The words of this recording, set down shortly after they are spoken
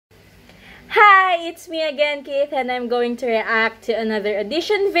Hi, it's me again, Keith, and I'm going to react to another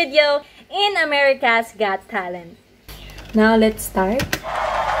audition video in America's Got Talent. Now let's start.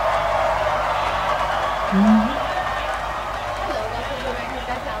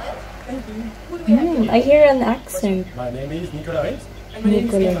 I hear an accent. My name is Nicolas.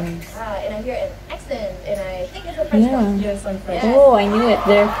 Nicolas. And I hear an accent, and I think it's a French one. Yes, I'm French. Oh, I knew it.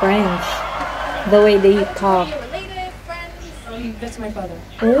 They're French. The way they talk. Are you related, friends? That's my father.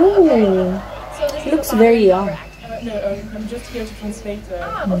 Oh, So this he is looks your very father, young. correct? No, I'm just here to translate.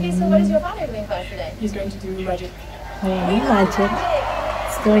 Okay, so what is your father doing for us today? He's going to do magic. Oh, magic.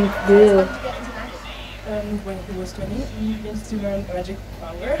 It's going to do. How did you get into magic? When he was 20, he wants to learn magic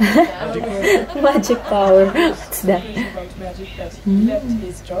power. Magic power. What's that? About magic that he left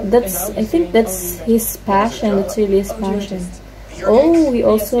his job. That's. And now I he's think doing that's only his passion. That's really his magic. passion. Oh, he Yes,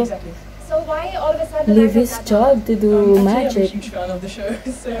 also exactly. So why all of a sudden leave America's his Got job to do Actually, I'm a magic. huge fan of the show,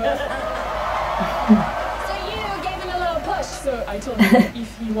 so So you gave him a little push. so I told him if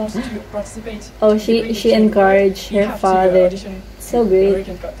he wants to participate. Oh, in the she show, encouraged he her have to father. audition So to great.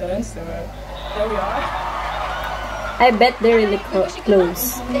 American Got Talent, so there we are. I bet they're really close.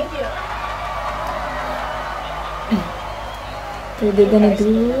 Thank you. So they're gonna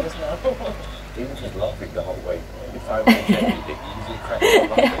do. He was just laughing the whole way. If I was anything, he was incredibly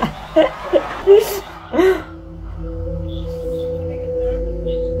laughing.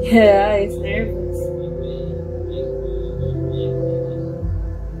 Yeah, he's nervous.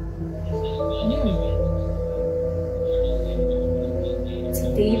 It's a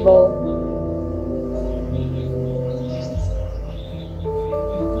table.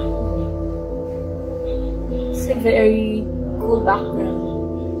 It's a very cool background.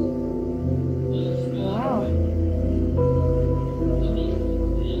 Wow.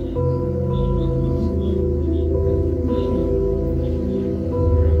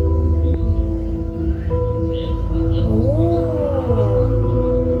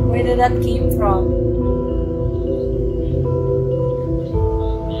 Oh, where did that came from?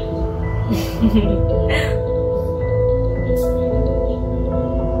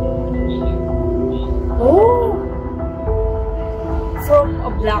 Oh, from a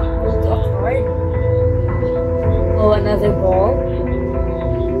black ball to a card. Oh, another ball.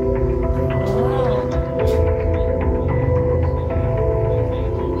 Wow.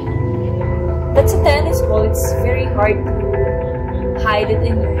 That's a tennis ball. It's very hard to hide it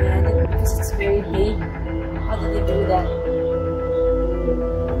in your hand because it's very big. How did they do that?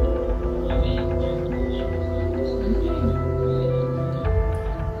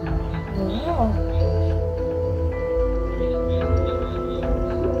 Wow.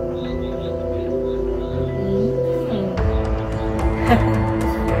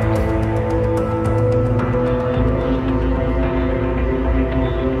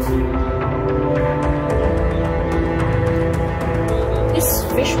 This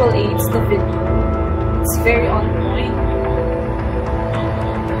visual aids the video. It's very on point.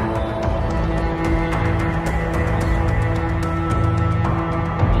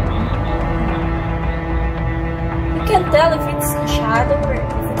 You can't tell if it's a shadow or if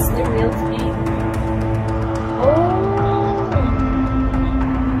it's the real thing. Oh,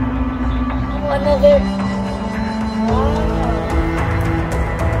 another. Wow,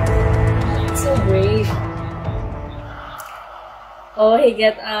 it's so brave. Oh, he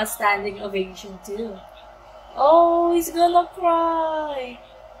get a standing ovation too. Oh, he's gonna cry.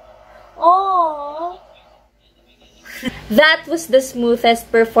 Oh. That was the smoothest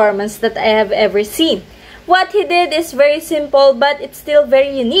performance that I have ever seen. What he did is very simple, but it's still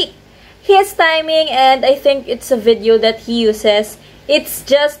very unique. His timing, and I think it's a video that he uses, it's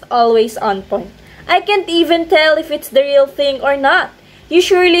just always on point. I can't even tell if it's the real thing or not. You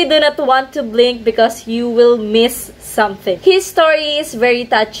surely do not want to blink because you will miss something. His story is very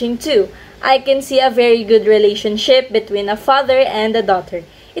touching too. I can see a very good relationship between a father and a daughter.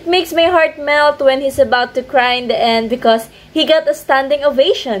 It makes my heart melt when he's about to cry in the end because he got a standing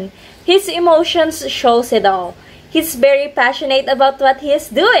ovation. His emotions shows it all. He's very passionate about what he is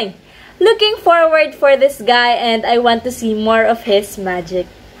doing. Looking forward for this guy, and I want to see more of his magic.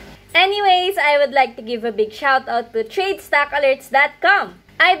 Anyways, I would like to give a big shout out to TradeStockAlerts.com.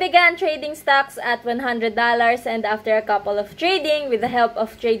 I began trading stocks at $100, and after a couple of trading with the help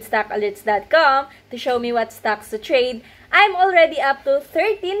of TradeStockAlerts.com to show me what stocks to trade, I'm already up to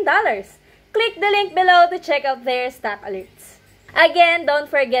 $13. Click the link below to check out their stock alerts. Again, don't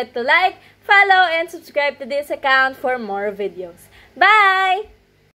forget to like, follow, and subscribe to this account for more videos. Bye!